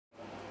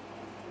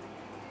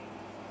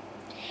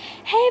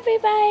Hey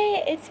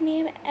everybody, it's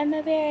me,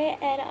 Emma Berry,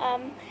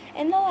 and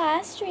in the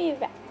last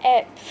reaction,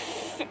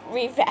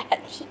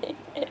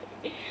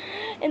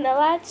 in the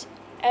last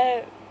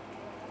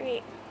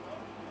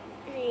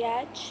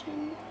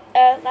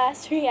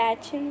last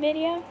reaction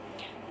video,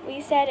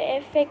 we said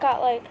if it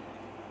got like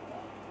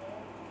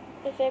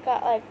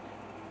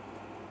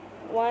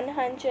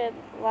 100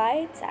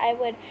 likes, I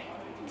would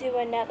do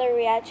another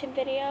reaction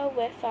video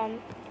with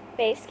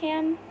face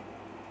cam.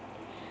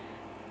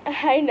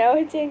 I know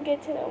it didn't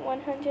get to the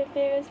 100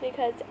 views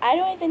because I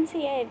don't even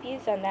see any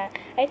views on that.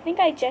 I think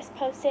I just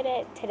posted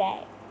it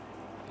today.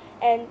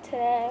 And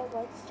today,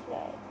 what's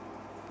today?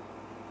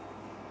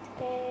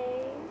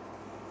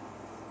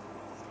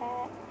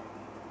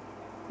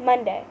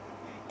 Monday.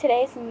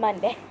 Today's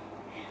Monday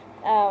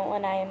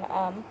when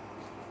I'm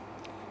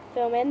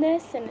filming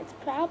this, and it's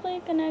probably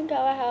gonna go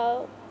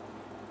out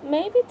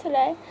maybe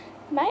today.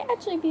 Might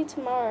actually be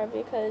tomorrow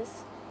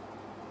because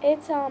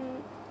it's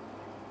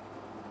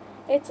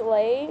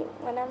late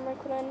when I'm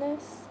recording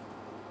this.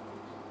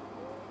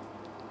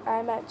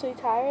 I'm actually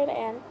tired,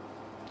 and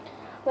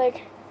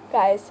like,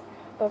 guys,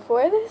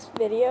 before this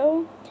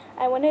video,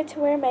 I wanted to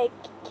wear my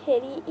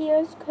kitty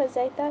ears because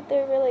I thought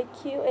they're really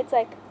cute. It's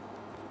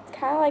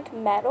kind of like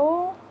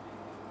metal,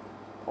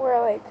 or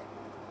like,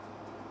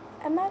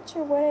 I'm not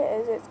sure what it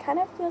is. It kind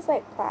of feels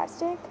like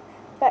plastic,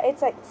 but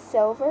it's like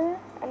silver.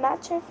 I'm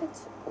not sure if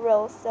it's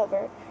real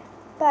silver,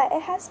 but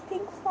it has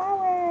pink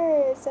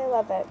flowers. I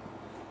love it.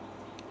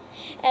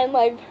 And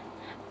like,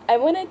 I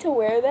wanted to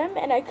wear them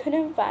and I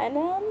couldn't find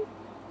them,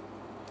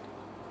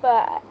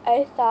 but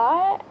I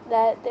thought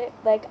that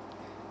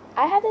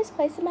I have this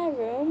place in my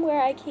room where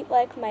I keep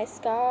like my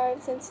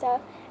scarves and stuff,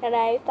 and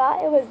I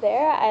thought it was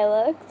there. I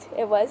looked,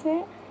 it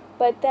wasn't,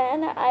 but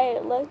then I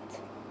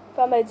looked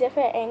from a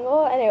different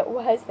angle and it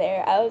was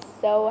there. I was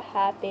so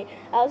happy.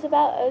 I was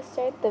about to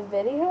start the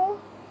video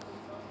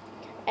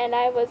and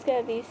I was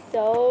gonna be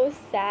so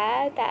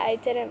sad that I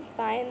didn't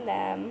find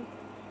them.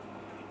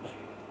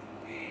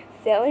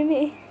 Silly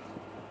me.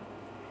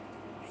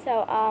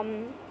 So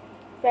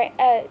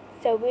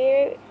so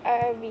we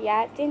are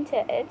reacting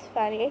to It's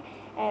Funny,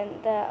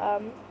 and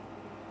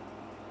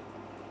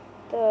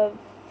the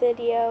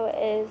video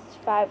is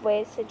 5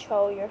 ways to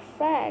troll your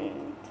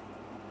friend.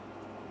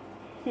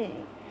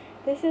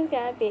 This is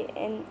gonna be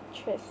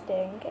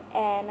interesting.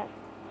 And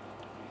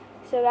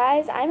so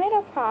guys, I made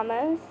a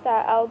promise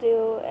that I'll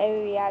do a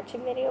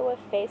reaction video with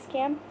face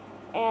cam,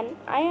 and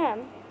I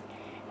am.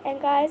 And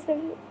guys, the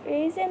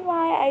reason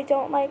why I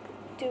don't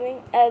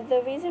do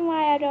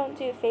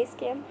face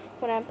cam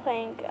when I'm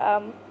playing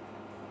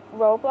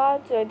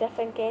Roblox or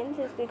different games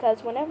is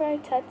because whenever I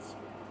touch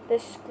the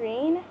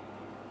screen,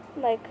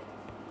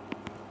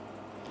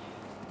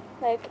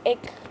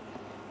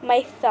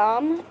 my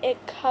thumb,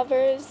 it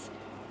covers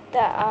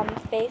the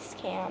face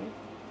cam.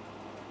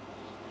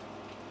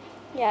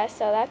 Yeah,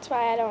 so that's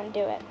why I don't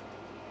do it.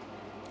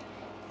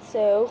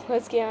 So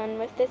let's get on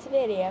with this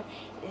video.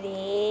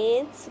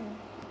 Let's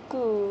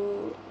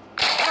go.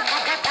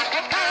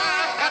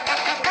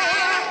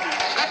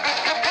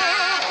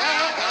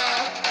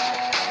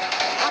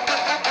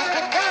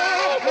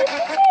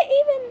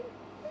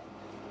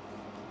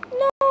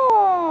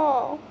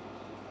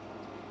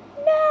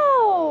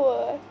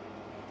 No.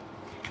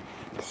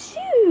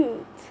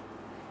 Shoot.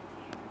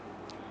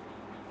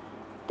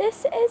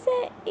 This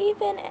isn't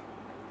even.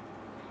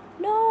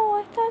 No,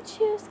 I thought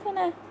she was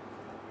gonna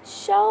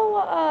show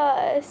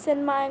us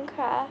in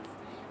Minecraft.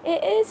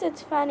 It is,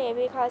 It's Funny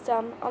because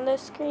on the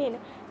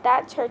screen,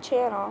 that's her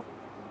channel.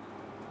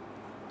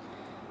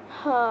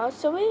 So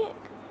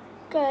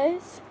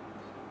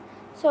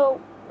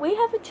we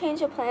have a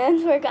change of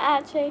plans. We're gonna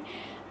actually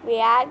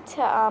react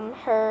to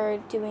her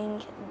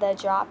doing the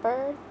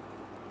dropper.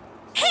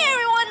 Hey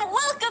everyone,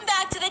 welcome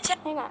back to the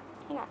channel.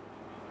 Hang on.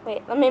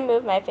 Wait, let me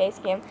move my face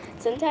cam.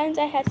 Sometimes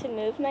I have to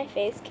move my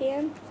face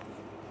cam.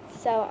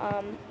 So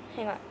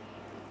hang on.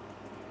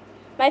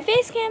 My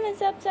face cam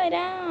is upside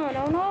down.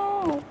 Oh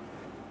no.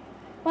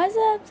 Why is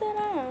it upside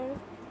down?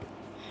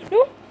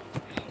 No.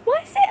 Why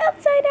is it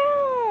upside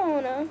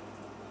down?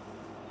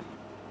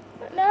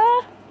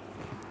 No.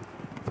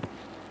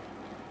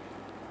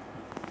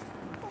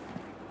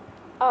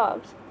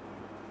 Oh.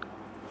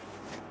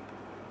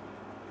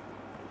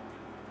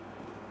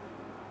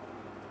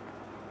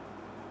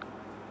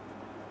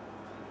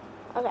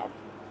 Okay.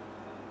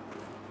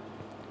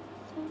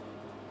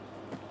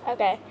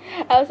 Okay.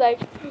 I was like,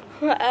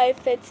 I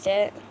fixed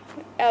it.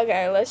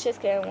 Okay, let's just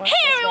get one. Hey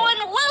everyone,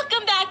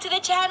 welcome back to the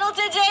channel.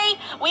 Today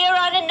we are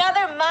on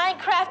another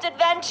Minecraft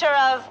adventure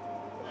of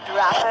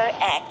Dropper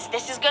X.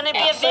 This is going to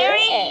be a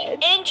very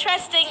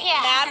interesting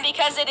map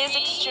because it is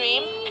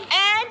extreme,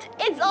 and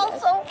it's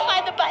also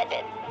find the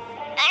button.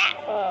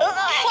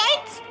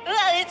 What?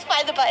 It's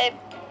find the button.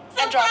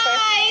 And Dropper.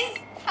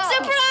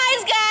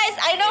 Surprise, guys!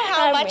 I know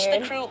how much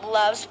the crew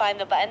loves Find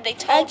the Button. They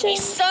told me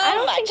so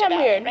much about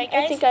it, right,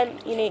 guys? I think I'm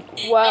unique.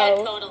 Whoa. Yeah,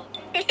 totally.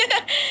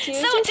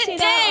 So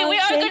today we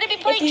are going to be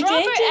playing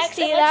Dropper X,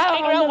 and let's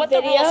figure out what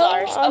the rules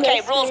are. Okay,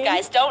 rules,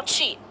 guys. Don't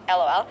cheat.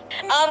 LOL.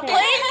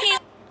 Playing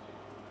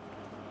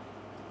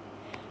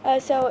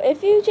So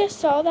if you just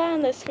saw that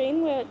on the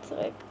screen where it's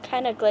like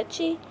kind of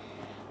glitchy,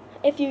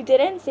 if you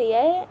didn't see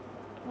it,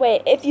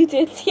 if you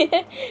did see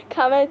it,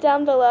 comment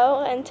down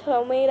below and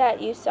tell me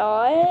that you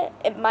saw it.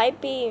 It might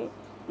be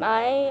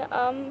my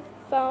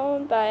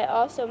phone, but it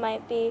also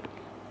might be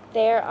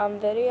their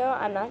video.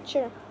 I'm not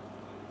sure.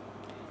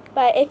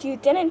 But if you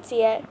didn't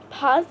see it,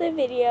 pause the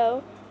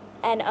video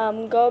and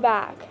go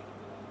back.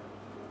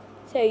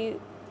 So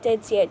you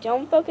did see it.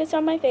 Don't focus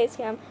on my face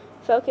cam.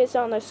 Focus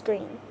on the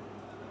screen.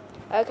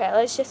 Okay,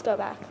 let's just go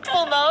back.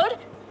 Full mode,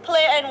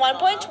 play in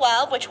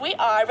 1.12, which we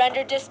are.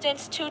 Render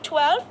distance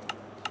 212.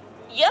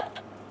 Yep.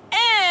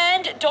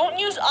 And don't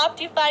use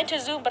Optifine to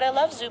zoom, but I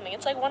love zooming.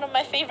 It's like one of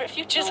my favorite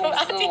features of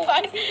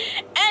Optifine.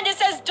 And it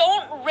says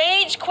don't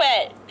rage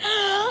quit.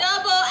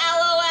 Double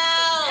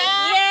LOL.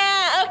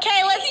 Yeah,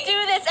 okay, let's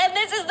do this. And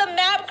this is the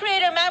map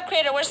creator.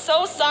 We're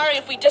so sorry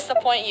if we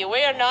disappoint you.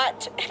 We are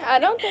not. I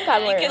don't think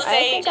I'm weird. can I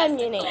say think I'm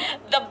unique.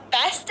 the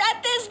best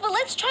at this, but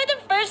let's try the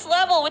first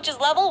level, which is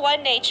level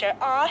 1 nature.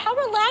 Aw, how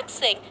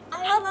relaxing.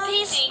 How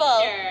peaceful.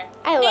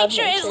 I love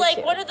Nature is like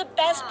too. one of the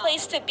best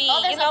places to be.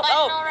 Oh, there's you know, a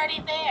button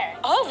already there.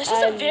 Oh, this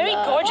is a very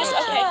gorgeous.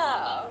 Okay.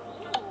 Oh,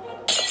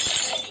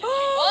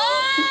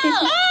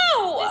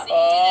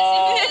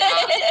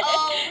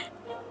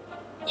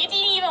 you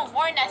didn't even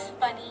warn us,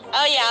 Bunny.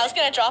 Oh yeah, I was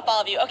gonna drop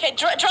all of you. Okay,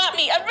 drop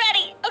me. I'm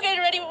ready. Okay,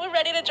 ready? We're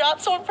ready to drop.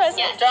 Someone press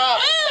Yes. it. Drop.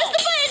 Press the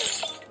button.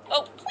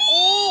 Oh,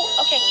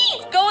 ooh. Okay,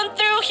 going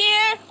through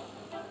here.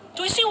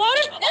 Do we see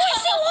water? Oh, I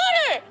see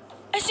water.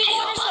 I see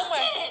water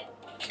somewhere.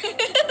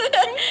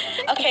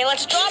 Okay,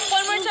 let's drop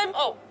one more time.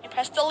 Oh, you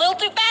pressed a little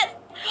too fast.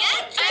 Yeah,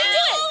 I can do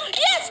it.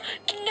 Yes.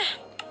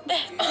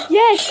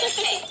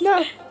 Yes.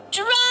 No.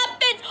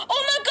 Drop it.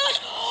 Oh my gosh.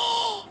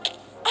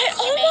 I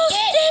almost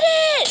did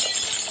it.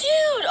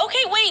 Dude,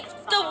 okay, wait.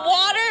 The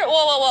water.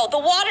 Whoa. The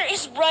water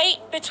is right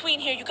between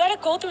here. You gotta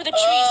go through the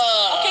trees.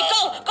 Okay,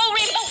 go,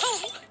 Rainbow, go.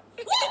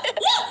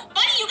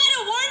 Bunny, you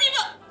gotta warn me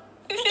about.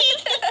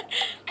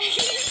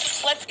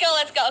 Let's go.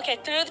 Okay,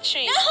 through the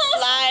trees. No,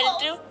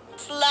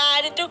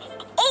 Slide it through.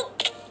 Oh.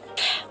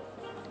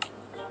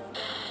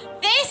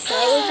 This I is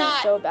was not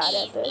just so bad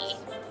easy. at this.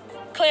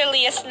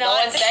 Clearly it's No not.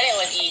 one said it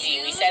was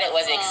easy. We said it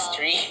was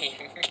extreme.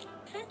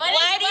 But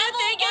Why do you level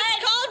think it's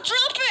one. called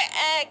Dropper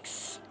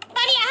X?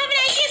 Bunny, I have an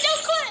idea.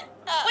 Don't quit.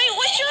 Wait,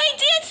 what's your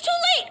idea? It's too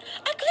late.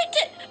 I clicked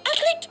it.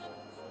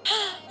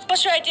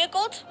 What's your idea,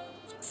 Gold?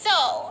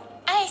 So,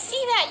 I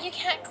see that you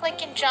can't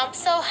click and jump.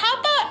 So how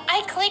about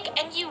I click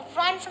and you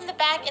run from the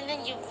back and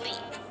then you leap?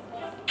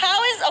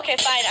 Okay,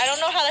 fine. I don't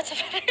know how that's a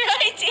better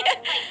idea.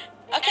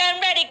 Okay, I'm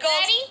ready, Gold.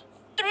 Ready?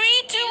 3,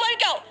 2, 1,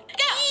 go.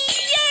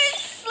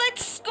 Yes!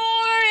 Let's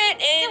score it.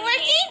 Is it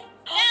working?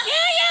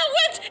 Yeah, it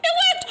worked.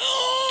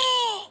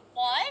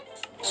 What?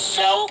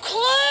 So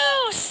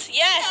close.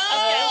 Yes.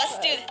 Okay, let's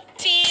do it.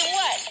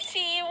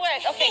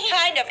 Teamwork. Okay,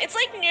 kind of. It's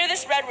like near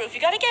this red roof. You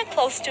gotta get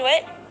close to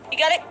it. You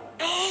gotta.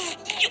 Bunny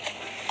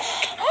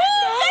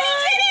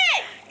did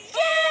it!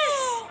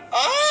 Yes!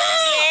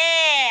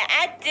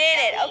 Yeah, I did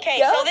it. Okay,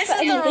 so this is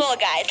the rule,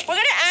 guys. We're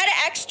gonna add an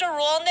extra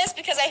rule in this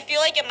because I feel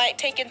like it might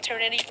take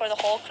eternity for the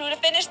whole crew to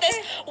finish this.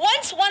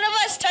 Once one of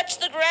us touch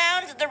the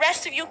ground, the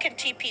rest of you can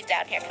TP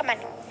down here. Come on,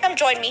 come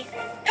join me.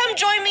 Come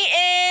join me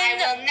in. I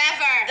will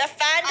never. The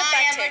find the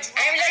button.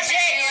 I'm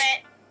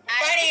legit.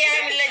 Buddy,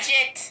 I'm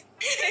legit.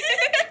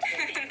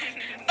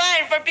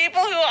 Fine, for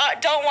people who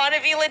don't want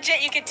to be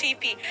legit, you can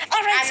TP.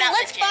 All right, I'm so not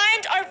let's legit.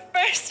 find our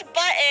first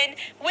button,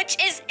 which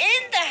is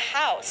in the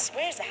house.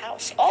 Where's the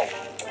house? Oh,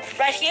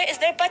 right here. Is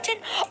there a button?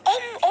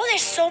 Oh,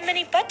 there's so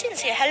many buttons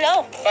here.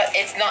 Hello. But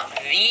it's not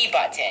the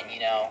button, you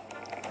know.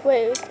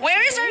 Wait.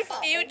 Where is our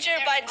future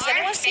button? Does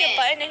anyone see a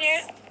button in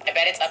here? I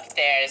bet it's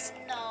upstairs.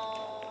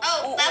 No.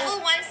 Oh,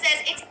 level 1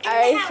 says it's in I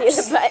already the house.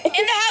 see the button.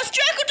 In the house.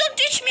 Draco, don't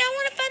ditch me. I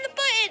want to find the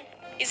button.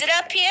 Is it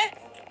up here?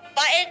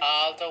 Button?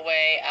 All the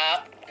way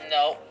up.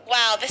 No.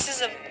 Wow, this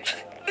is a...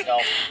 No.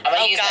 I'm gonna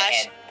Oh, use my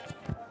gosh. hand.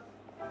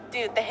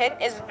 Dude, the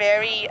hint is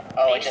very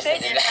Oh, it just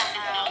basic. is in the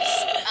house.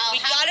 Oh, We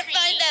how gotta find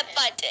creative. that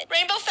button.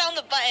 Rainbow found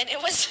the button. It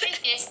was...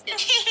 Press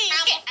it.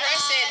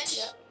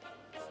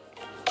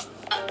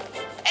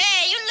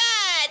 Hey, you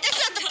lied. That's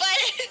not the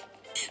button.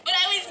 But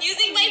I was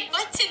using my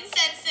button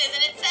senses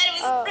and it said it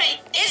was Oh. right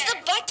there. Is the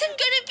button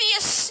gonna be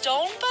a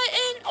stone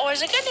button, or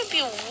is it gonna be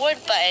a wood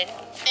button?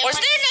 Or is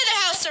there another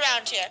house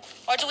around here?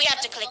 Or do we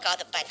have to click all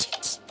the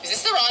buttons? Is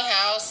this the wrong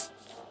house?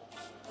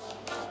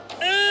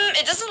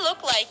 It doesn't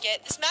look like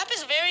it. This map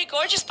is very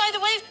gorgeous, by the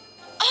way.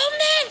 Oh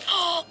man!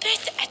 Oh,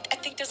 I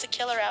think there's a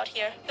killer out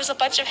here. There's a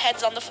bunch of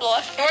heads on the floor.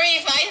 Hurry,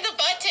 find the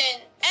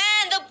button.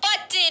 And the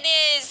button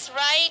is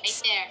right.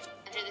 Right there,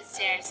 under the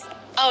stairs.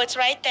 Oh, it's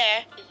right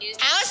there. Use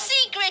How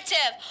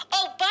secretive!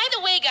 Oh, by the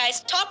way,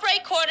 guys, top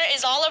right corner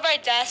is all of our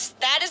desks.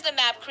 That is the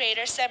map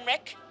creator,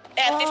 Semric.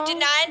 They have 59,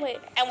 wait.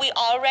 and we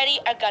already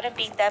are gonna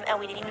beat them, and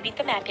we didn't even beat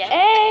the map yet.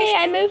 Hey,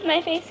 I moved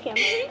my face cam.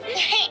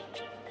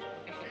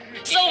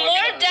 So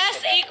more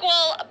deaths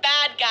equal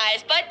bad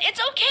guys, but it's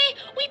okay.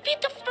 We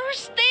beat the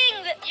first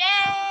thing.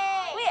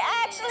 Yay! We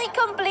actually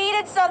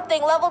completed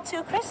something. Level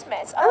 2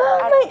 Christmas.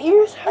 Oh, my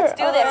ears hurt Let's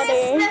do this.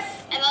 already.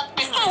 I love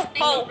Christmas.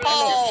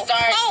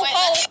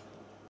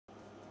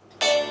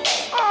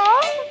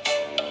 Aw.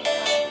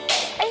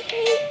 I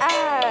hate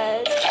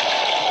ads.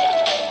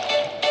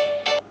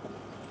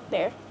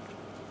 There.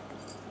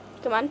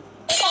 Come on.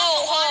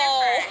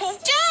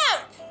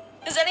 Jump!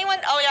 Does anyone?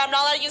 Oh yeah, I'm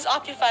not allowed to use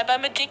Optify, but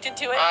I'm addicted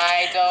to it.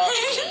 I don't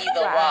see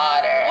the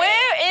water.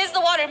 Where is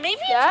the water?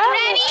 Maybe it's Yeah.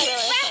 Granny.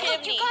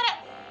 You gotta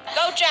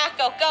go,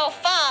 Jacko. Go,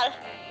 fall.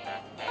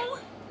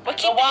 What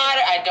The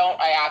water, I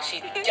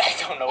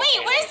don't know.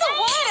 Wait, where's the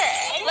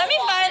water? Let me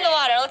find the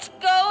water. Let's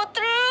go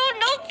through.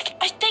 Nope.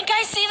 I think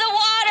I see the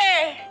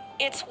water.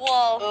 It's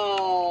wool.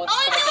 Ooh, it's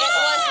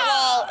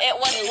It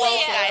was wool,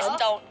 Yeah. guys.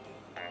 Don't.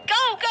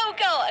 Go, go,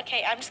 go.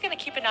 Okay, I'm just gonna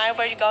keep an eye on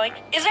where you're going.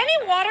 Is there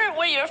any water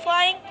where you're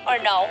flying or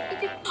no?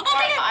 Oh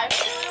my god.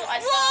 I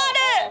saw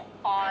Water!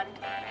 a pond.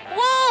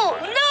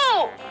 Wool!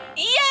 No!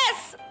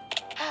 Yes!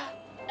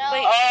 No.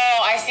 Wait.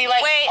 Oh, I see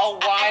like Wait, a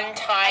one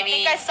tiny.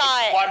 think I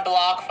saw it. One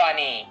block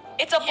funny.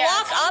 It's a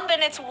block up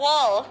and it's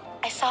wool.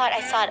 I saw it.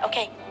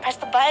 Okay, press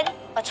the button.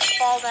 Let's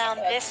fall down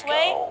this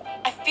way. go.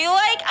 I feel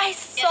like I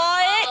saw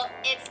it.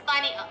 It's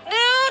funny.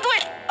 Dude,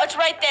 wait. Oh, it's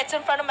right there. It's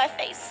in front of my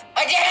face.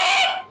 I did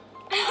it!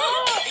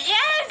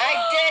 Yes! I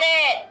did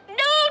it!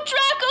 No,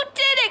 Draco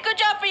did it. Good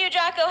job for you,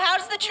 Draco. How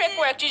does the trick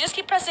work? Do you just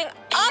keep pressing up?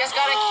 You just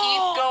gotta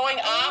keep going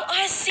up.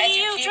 I see and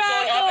you, keep Draco.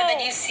 going up, and then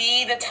you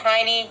see the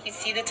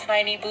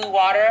tiny blue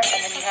water,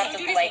 and then you have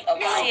to like I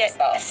align see it. I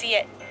yourself. see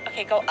it.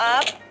 Okay, go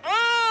up.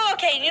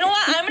 Okay, you know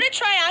what? I'm gonna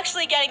try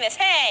actually getting this.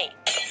 Hey,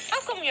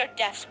 how come your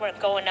deaths weren't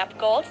going up,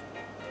 Gold?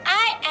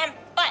 I am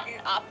button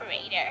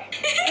operator.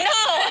 No,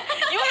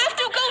 you have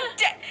to go.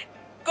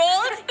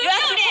 Gold, you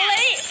have to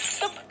play.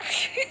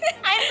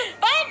 I'm the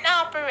button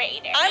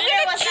operator. I'm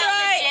Lunar gonna was try. not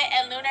legit,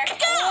 and Lunar No,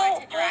 told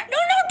her to direct. no,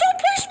 don't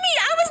push me.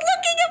 I was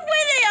looking at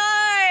where they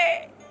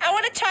are. I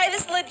want to try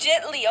this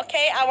legitly,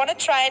 okay? I want to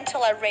try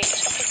until I rage.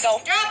 Okay,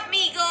 go. Drop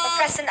me, I'm Gold.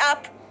 pressing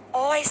up.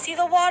 Oh, I see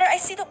the water. I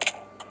see it.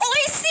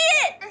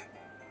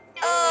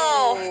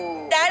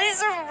 Oh, that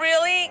is a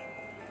really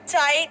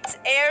tight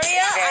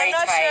area. Very I'm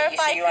not tight. sure You if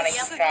sure I you can wanna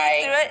sneak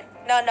try? through it.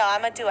 No,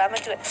 I'm gonna do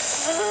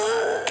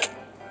it.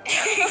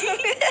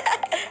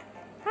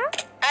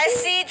 I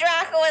see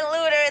Draco and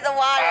Looter in the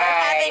water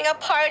Hi. having a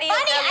party of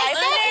Funny, their I life.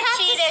 said you have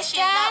to stand.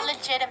 She's not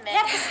legitimate. You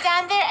have to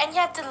stand there and you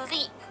have to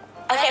leap.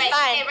 Okay, Alright,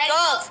 fine. okay, ready,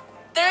 Gold.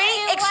 go. 3,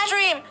 2, 1.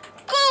 extreme.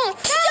 Go.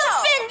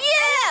 Jump in.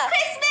 Yeah.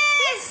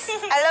 Christmas!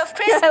 I love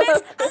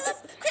Christmas.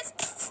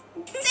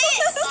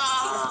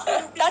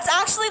 Aw. That's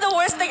actually the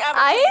worst thing ever.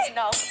 I- Please,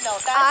 no, that's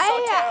so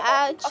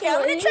terrible. Okay, I'm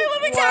gonna try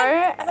one more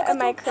time. wore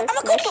my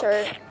Christmas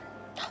shirt.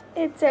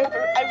 It's a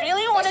I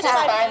really want to Just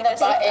try find the this.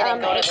 button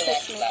and go a to the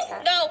next Christmas level.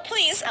 hat. No,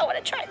 please, I want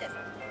to try this.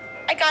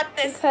 I got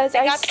this. Because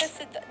I I got s-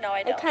 this. No, I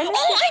I don't. kind of Oh,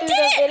 I skipped did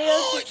through it! the video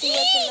to see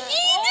what's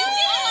in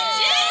that.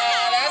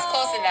 Yeah, that's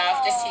close enough.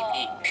 Just TP.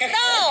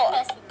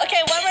 No.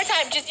 Okay, one more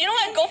time. Just you know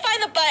what? Go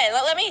find the button.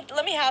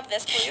 Let me have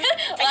this, please.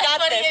 I got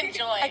Funny, this.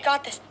 enjoy. I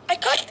got this.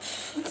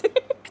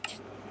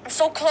 I'm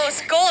so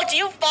close. Gold, do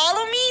you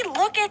follow me?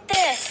 Look at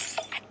this.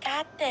 I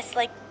got this.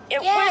 Like Yeah,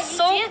 we're you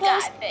so do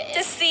close got this.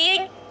 to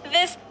seeing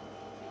this.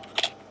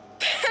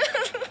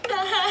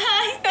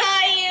 I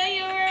saw you.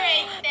 You were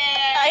right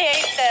there. I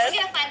hate I'm this.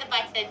 gonna find the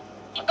button.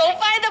 Go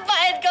find the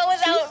button. Go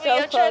without She's me. so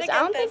I'm trying close. to get I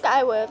don't this. think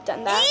I would have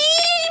done that.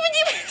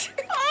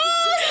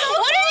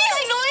 What are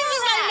these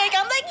noises I make?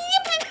 I'm like,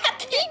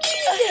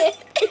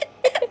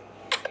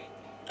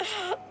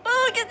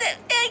 oh, look at this.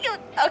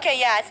 Okay,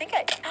 yeah, I think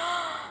I.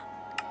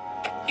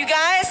 You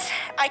guys,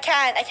 I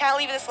can't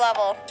leave this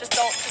level. Just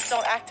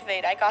don't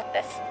activate. I got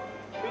this.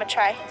 I'm gonna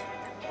try.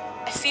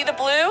 I see the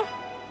blue.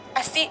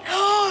 I see.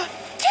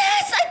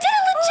 Yes, I did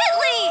it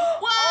legitly.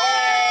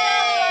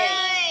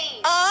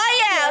 Oh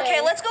yeah.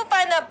 Okay, let's go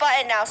find that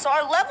button now. So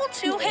our level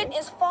 2 hit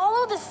is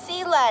follow the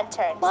sea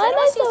lantern. Why am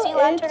I Does anyone see so sea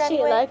lantern itchy?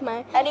 anywhere? Like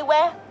my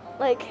Anywhere?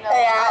 like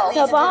Yeah, it the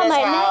leads ball of into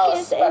my this neck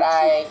house, is but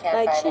I itchy. can't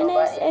My find chin no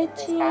is button in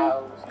this itchy.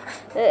 house.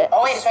 The,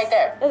 Oh wait, it's right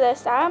there. the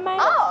side of my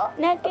Oh.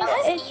 neck is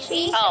that's itchy.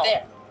 easy. Oh.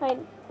 There. My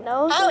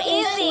nose How is itchy.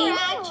 easy. My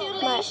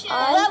Congratulations.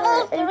 eyes Level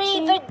are 3,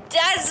 itchy. the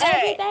desert.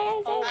 Everything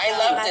is itchy. I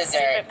love Maps, dessert.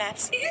 secret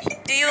maps.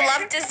 Do you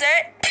love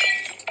dessert?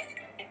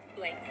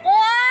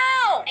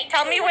 Wow!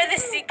 Tell me where the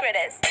secret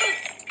is.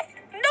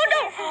 No.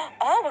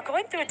 Oh, we're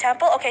going through a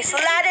temple. Okay,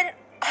 Slatin.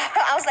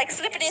 I was like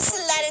slipping and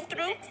sliding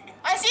through.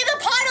 I see the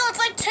puddle. It's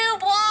like 2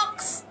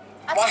 blocks.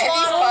 Why are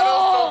these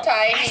puddles so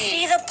tiny? I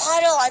see the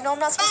puddle. I know I'm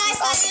not supposed to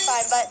be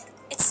occupied, but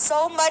it's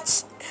so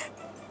much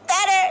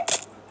better.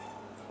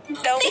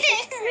 Nope.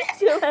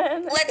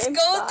 Let's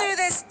go through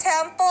this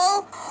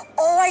temple.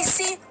 Oh, I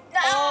see.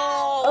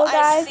 Oh, I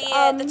guys, see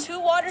it. The 2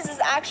 waters is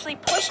actually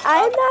pushed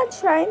I'm up. not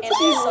trying to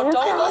be So don't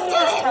go through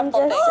this I'm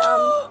temple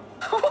just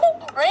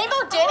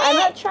Rainbow did it. I'm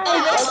not trying to I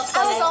be was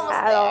funny almost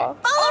at there. all.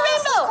 Follow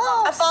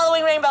Rainbow. I'm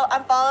following Rainbow.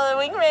 I'm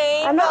following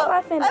Rainbow. I'm not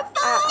laughing I'm at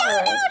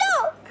following. her.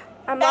 No.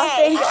 I'm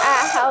Hey. laughing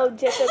at how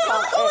difficult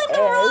I'm going it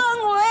the is.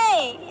 wrong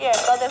way. Here,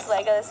 go this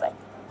way. Go this way.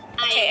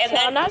 Okay, and So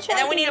I'm then not and trying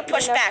then we to need to be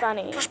push back.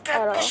 funny Push at back.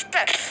 all. Push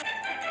back.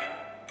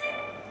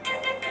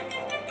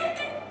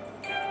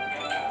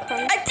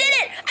 Come I did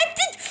it! I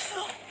did!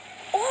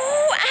 Oh,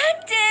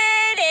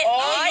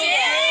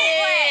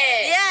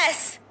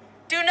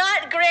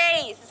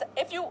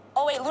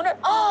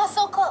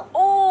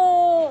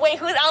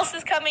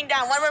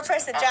 down. One more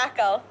person,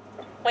 Draco.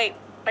 Wait,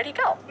 where'd he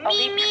go?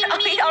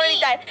 He already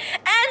died.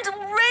 And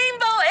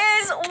Rainbow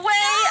is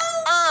way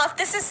off.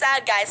 This is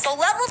sad, guys. So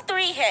level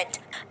 3 hit.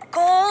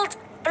 Gold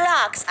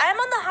blocks. I'm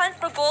on the hunt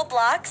for gold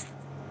blocks.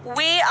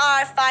 We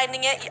are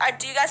finding it.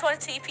 Do you guys want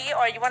to TP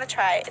or you want to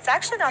try it? It's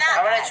actually not that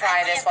I'm bad. gonna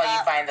try this while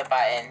you find the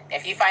button.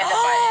 If you find the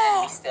button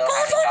and we still Gold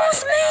haven't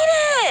almost gotten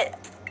made it.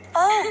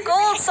 Oh,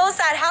 gold. So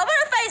sad. How about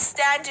if I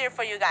stand here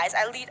for you guys?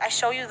 I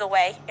show you the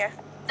way. Here.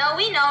 No,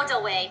 we know the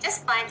way.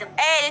 Just find them.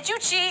 Hey, did you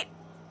cheat?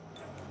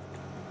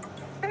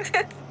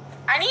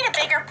 I need a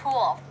bigger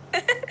pool.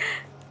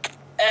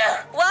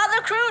 While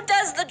the crew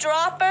does the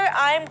dropper,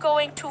 I'm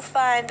going to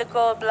find the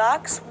gold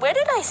blocks. Where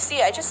did I see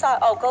it? I just saw,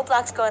 oh, gold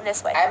blocks going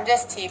this way. I'm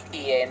just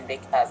TPing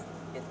because,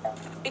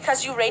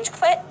 Because you rage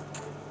quit?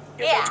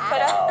 You Yeah. rage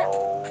quitter?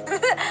 No.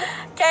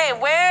 Okay,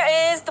 where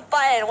is the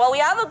button? Well, we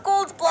have a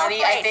gold block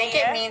Honey, right I think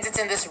here. it means it's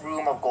in this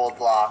room of gold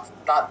blocks.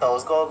 Not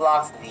those gold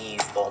blocks,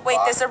 these gold Wait,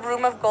 blocks. there's a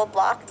room of gold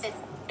blocks?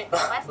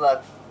 What?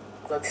 Look,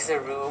 there's a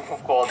room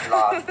of gold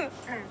blocks.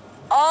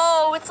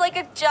 Oh, it's like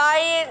a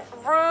giant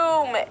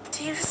room.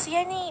 Do you see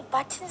any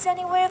buttons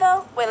anywhere,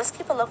 though? Wait, let's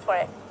keep a look for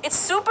it. It's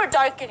super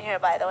dark in here,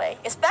 by the way,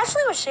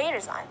 especially with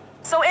shaders on.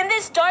 So in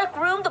this dark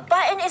room, the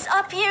button is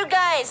up here,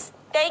 guys.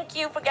 Thank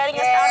you for getting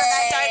us out of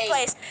that dark Yay.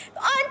 place.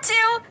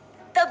 Onto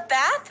the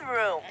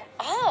bathroom.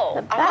 Oh,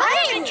 The I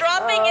might be bathroom.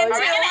 dropping Oh, into... Are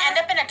we gonna end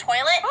up in a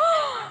toilet?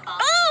 Oh!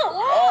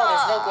 Oh,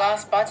 there's no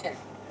glass button.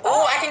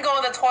 Oh, I can go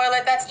in the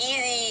toilet. That's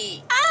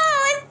easy.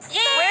 Oh, it's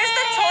Where's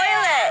the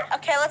toilet?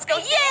 Okay, let's go.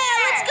 Yeah,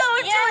 let's go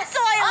into a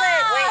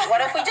toilet. Wait, what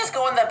if we just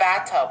go in the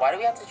bathtub? Why do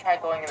we have to try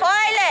going in the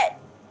Toilet.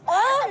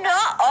 Oh, no.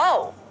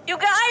 Oh. You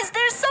guys,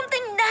 there's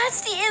something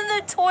nasty in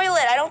the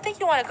toilet. I don't think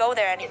you want to go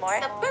there anymore.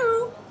 It's a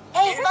boo.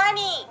 Hey,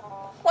 Bunny. I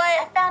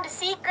What? found a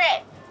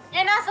secret.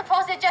 You're not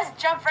supposed to just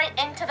jump right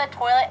into the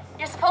toilet.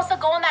 You're supposed to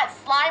go in that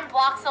slime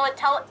block so it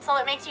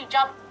makes you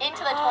jump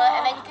into the toilet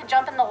and then you can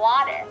jump in the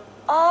water.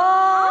 Oh.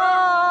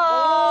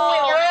 See,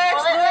 you're the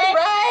Works, toilet Luke, lid?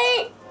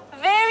 right?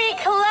 Very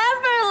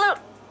clever, Luke.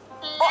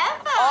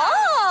 Clever.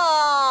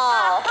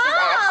 Oh. This is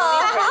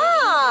actually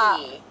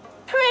pretty easy.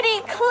 Pretty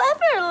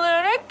clever,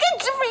 Lunar. Good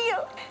for you.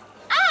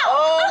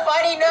 Oh,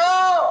 buddy,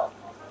 no.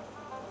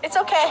 It's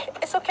okay.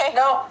 It's okay.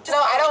 No,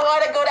 I don't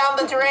want to go down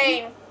the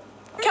drain.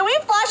 Can we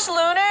flush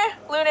Lunar?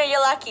 Lunar, you're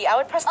lucky. I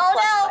would press the Oh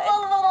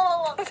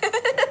flush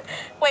button.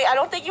 Wait, I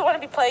don't think you want to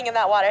be playing in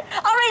that water.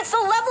 All right, so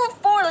level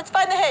 4. Let's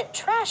find the hit.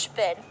 Trash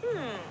bin.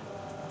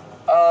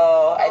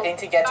 Oh, I think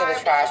to get to the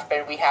trash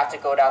bin, we have to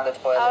go down the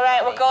toilet. All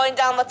right, we're going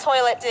down the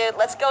toilet, dude.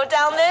 Let's go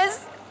down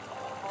this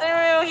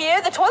through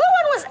here. The toilet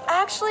one was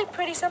actually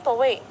pretty simple.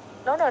 Wait.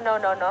 No. There's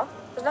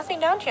nothing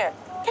down here.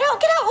 Get out.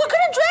 We're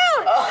going to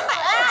drown. Oh.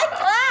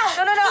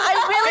 No. I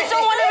really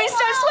don't want to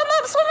restart.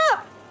 Swim up.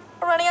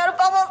 We're running out of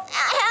bubbles.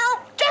 Help.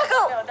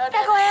 Draco.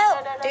 Draco,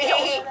 help.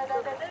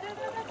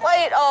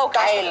 Wait, oh,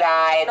 gosh. I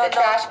lied. No. The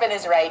trash bin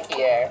is right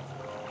here.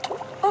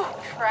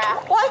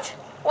 Crap. What?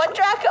 What,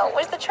 Draco?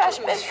 Where's the trash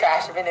bin? The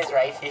trash bin is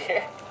right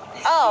here.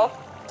 Oh,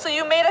 so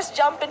you made us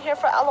jump in here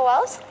for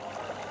LOLs?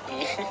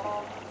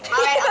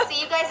 Alright, I'll see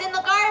you guys in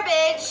the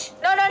garbage.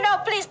 No,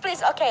 please.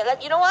 Okay,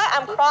 you know what?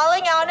 I'm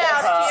crawling out of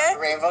here.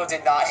 Rainbow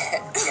did not.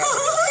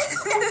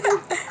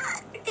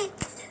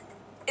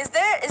 Is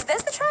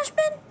this the trash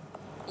bin?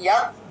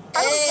 Yup.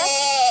 How do we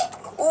get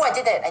Oh, I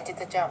did it. I did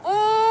the jump.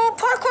 Ooh,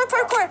 parkour.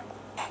 Come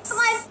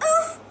on,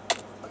 oof.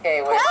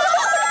 Okay, wait.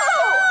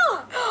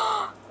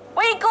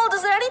 Wait, Gold,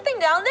 is there anything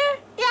down there?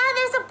 Yeah,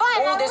 there's a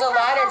button. Oh, there's a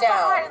ladder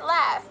down. Part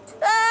left.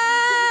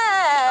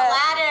 Ah,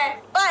 Ladder.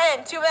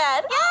 button, too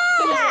bad.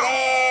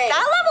 Yay.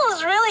 That level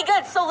is really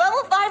good. So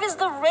level 5 is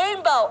the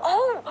rainbow.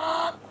 Oh,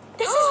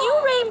 this is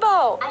you,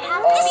 Rainbow. I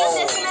have to beat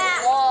this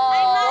map. I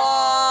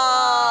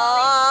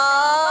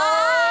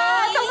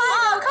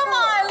must. Come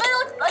on,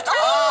 little.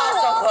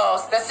 Oh, so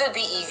close. This should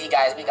be easy,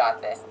 guys. We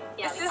got this.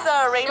 This is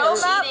a rainbow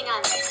No map. cheating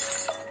on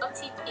this. No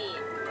TP.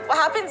 What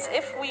happens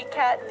if we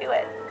can't do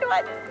it? Come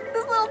on,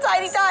 this little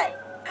tiny dot.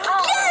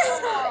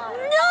 Yes!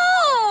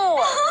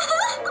 No!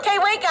 Okay,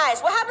 wait,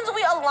 guys. What happens if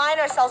we align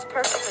ourselves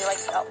perfectly like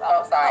so?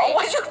 Oh, sorry.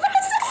 Why'd you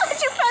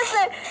press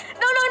it?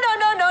 No.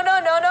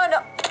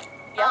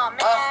 Yeah. Oh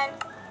man.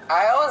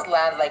 I always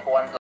land like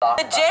one block.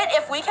 Legit,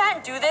 if we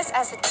can't do this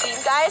as a team,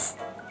 guys,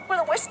 we're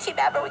the worst team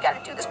ever. We gotta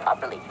do this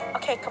properly.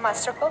 Okay, come on,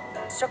 circle. What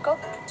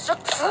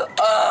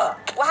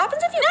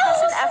happens if you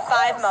press in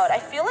F5 mode? I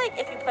feel like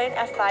if you play in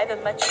F5,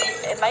 it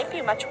might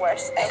be much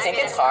worse. I think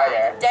it's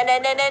harder.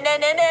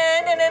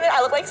 I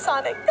look like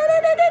Sonic. Oh,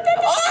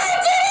 I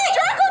did it!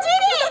 Draco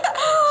did it!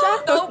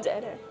 Draco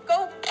did it.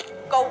 Go.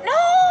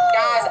 No!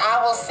 Guys, I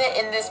will sit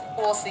in this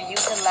pool so you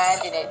can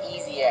land in it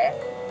easier.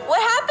 What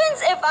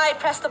happens if I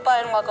press the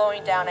button while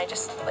going down? I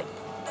just, change the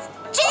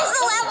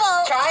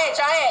level! Try it.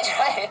 I'm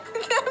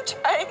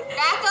trying.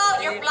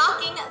 Draco, you're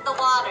blocking the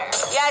water.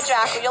 Yeah,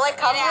 Draco, you're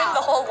covering out.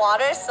 the whole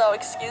water, so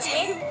excuse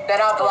me.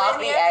 Then I'll Go block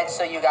in the here. edge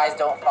so you guys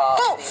don't fall.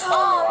 Oh. Please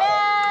fall in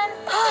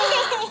the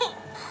water. Man.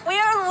 We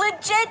are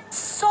legit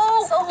so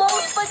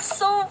close, but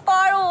so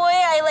far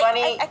away.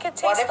 Bunny, I can what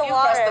taste if the you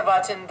water. press the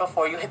button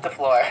before you hit the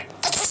floor? No!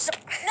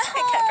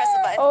 I can't press the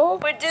No.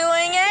 We're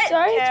doing it. It's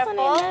already Careful.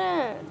 20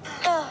 minutes.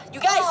 You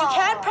guys, you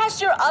can't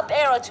press your up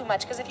arrow too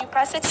much because if you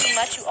press it too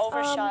much, you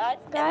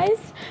overshot.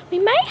 Guys, we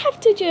might have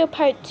to do a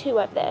part 2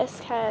 of this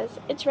because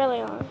it's really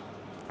long.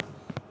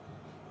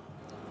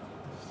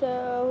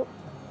 So,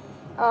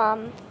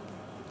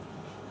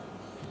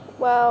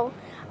 well,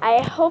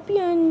 I hope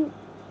you.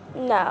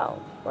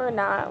 No, we're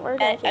not. We're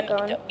gonna keep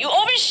going. You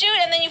overshoot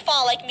and then you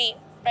fall like me,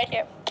 right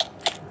here.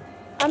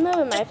 I'm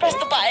moving my Press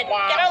face. the button.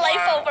 Get our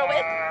life over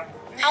with.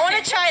 I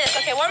want to try this.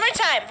 Okay, one more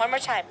time. One more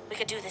time. We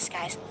could do this,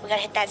 guys. We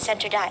gotta hit that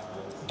center dot.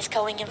 It's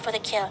going in for the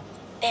kill.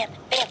 Bam,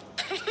 bam.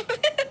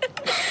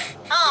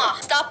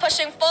 Stop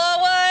pushing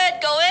forward.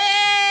 Go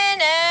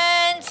in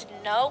and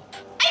nope.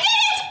 I did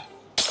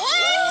it!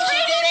 What?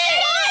 You did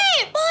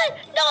it! What?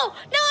 No,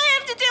 I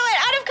have to do it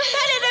out of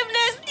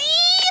competitiveness.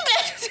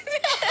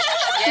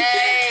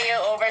 Yay, you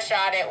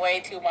overshot it way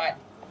too much.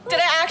 Did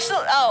I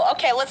actually? Oh,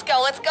 okay. Let's go.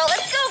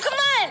 Come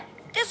on.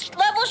 This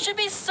level should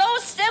be so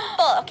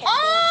simple. Okay.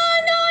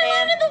 Oh no, I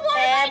landed the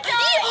water.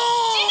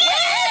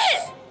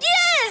 Yes!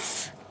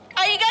 Yes!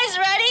 Are you guys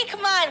ready?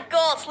 Come on,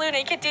 Golds, Luna,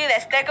 you can do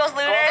this. There goes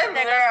Luna. There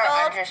goes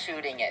I'm Gold. just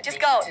shooting it. Just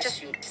You go. need to Just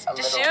shoot a just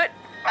little shoot.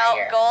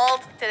 higher. Oh,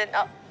 Gold didn't.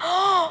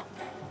 Oh,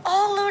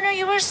 oh, Luna,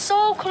 you were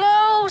so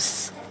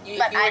close. You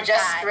But were I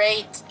just died.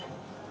 straight.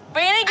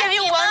 We're gonna give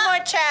you keep one up.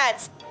 more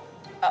chance.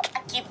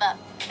 I keep up.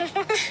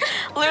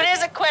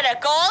 Luna's a quitter.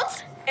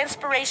 Gold,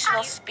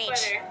 inspirational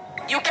speech.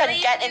 You can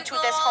get into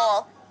this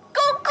hole.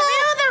 Go, go.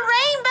 Feel the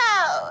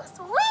rainbows.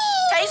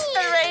 Whee! Taste the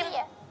rain.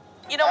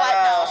 You know what?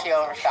 Oh, No. she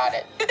overshot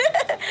it.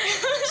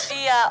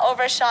 She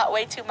overshot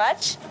way too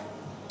much.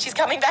 She's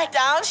coming back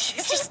down. She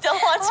still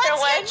wants her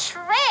win. What's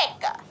your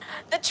trick?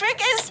 The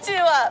trick is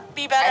to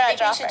be better I at think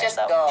we dropper. should just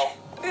so. go.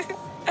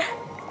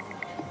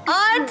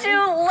 On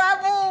to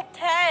level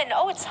 10.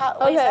 Oh, it's hot.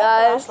 Wait, Okay, is that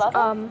the last guys.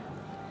 level?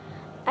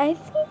 I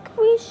think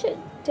we should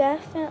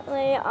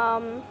definitely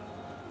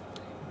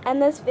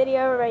end this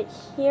video right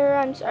here.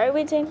 I'm sorry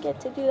we didn't get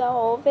to do the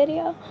whole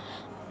video,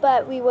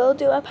 but we will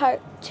do a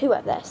part 2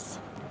 of this.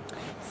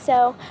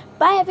 So,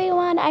 bye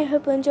everyone. I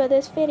hope you enjoyed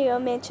this video.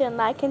 Make sure to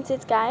like and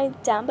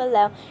subscribe down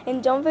below.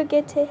 And don't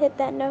forget to hit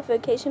that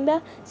notification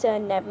bell so you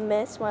never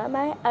miss one of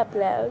my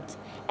uploads.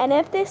 And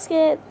if this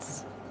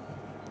gets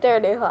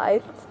 30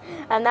 likes,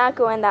 I'm not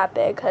going that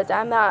big because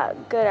I'm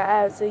not good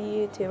as a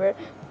YouTuber.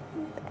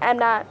 I'm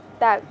not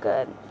that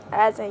good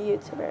as a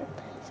YouTuber.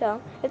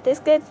 So, if this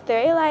gets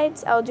 30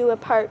 likes, I'll do a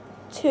part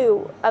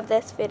 2 of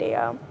this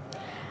video.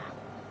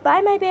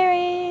 Bye, my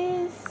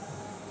berries.